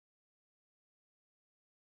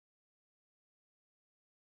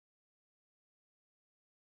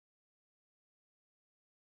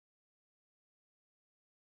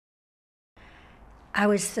I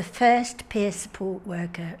was the first peer support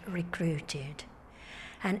worker recruited.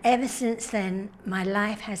 And ever since then, my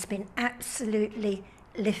life has been absolutely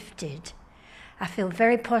lifted. I feel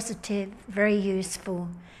very positive, very useful,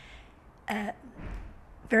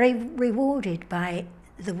 very rewarded by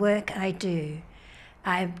the work I do.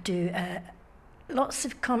 I do lots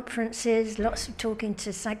of conferences, lots of talking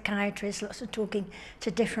to psychiatrists, lots of talking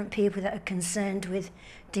to different people that are concerned with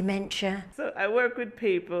dementia. So I work with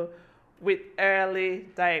people with early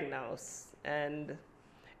diagnosis, and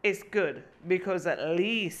it's good because at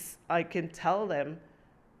least I can tell them,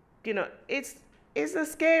 you know, it's not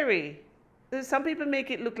scary. Some people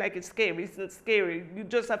make it look like it's scary. It's not scary. You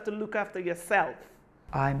just have to look after yourself.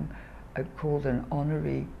 I'm called an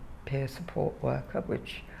honorary peer support worker,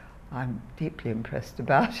 which I'm deeply impressed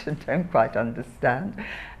about and don't quite understand.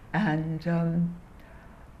 And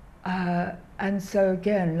so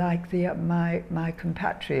again, like my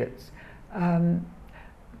compatriots,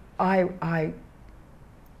 I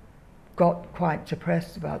got quite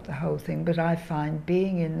depressed about the whole thing, but I find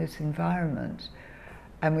being in this environment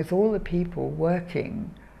and with all the people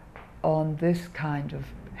working on this kind of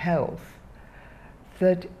health,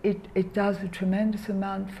 that it does a tremendous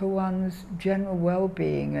amount for one's general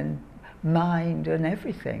well-being and mind and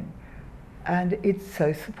everything. And it's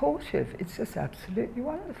so supportive. It's just absolutely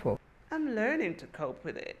wonderful. I'm learning to cope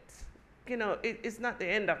with it. You know, it's not the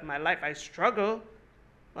end of my life. I struggle.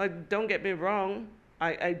 Don't get me wrong.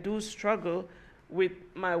 I do struggle with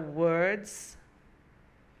my words.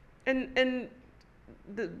 And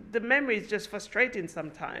the memory is just frustrating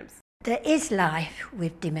sometimes. There is life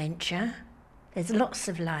with dementia. There's lots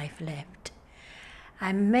of life left.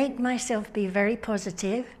 I make myself be very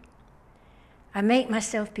positive. I make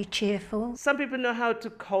myself be cheerful. Some people know how to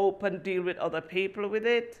cope and deal with other people with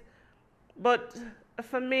it. But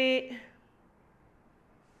for me,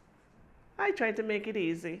 I try to make it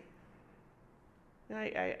easy.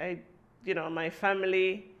 You know, my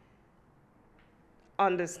family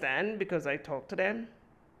understand because I talk to them.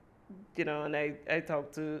 You know, and I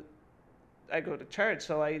go to church,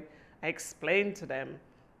 so I explain to them,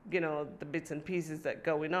 you know, the bits and pieces that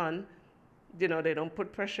going on. You know, they don't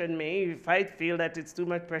put pressure on me. If I feel that it's too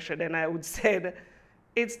much pressure, then I would say that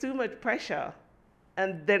it's too much pressure.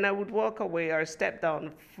 And then I would walk away or step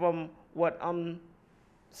down from what I'm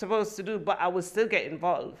supposed to do, but I would still get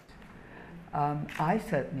involved. I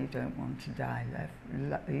certainly don't want to die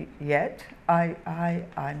yet.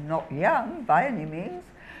 I'm not young by any means,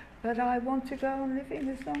 but I want to go on living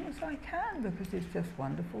as long as I can because it's just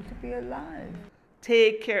wonderful to be alive.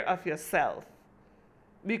 Take care of yourself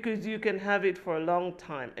because you can have it for a long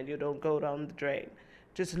time and you don't go down the drain.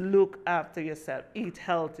 Just look after yourself, eat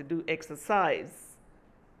healthy, do exercise.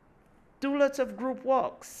 Do lots of group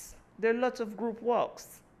walks. There are lots of group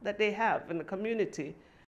walks that they have in the community.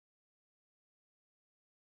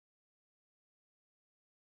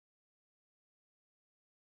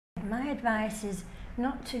 My advice is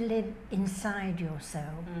not to live inside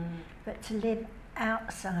yourself, but to live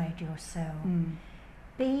outside yourself.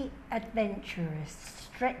 Be adventurous,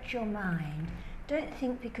 stretch your mind. Don't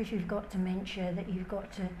think because you've got dementia that you've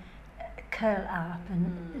got to curl up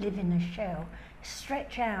and live in a shell.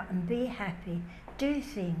 Stretch out and be happy. Do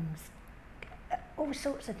things, all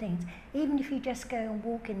sorts of things. Even if you just go and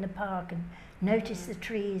walk in the park and notice the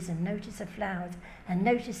trees and notice the flowers and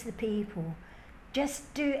notice the people.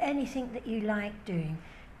 Just do anything that you like doing.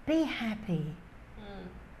 Be happy.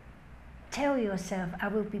 Tell yourself, I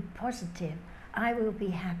will be positive. I will be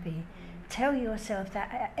happy. Tell yourself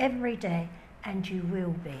that every day, and you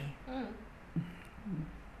will be.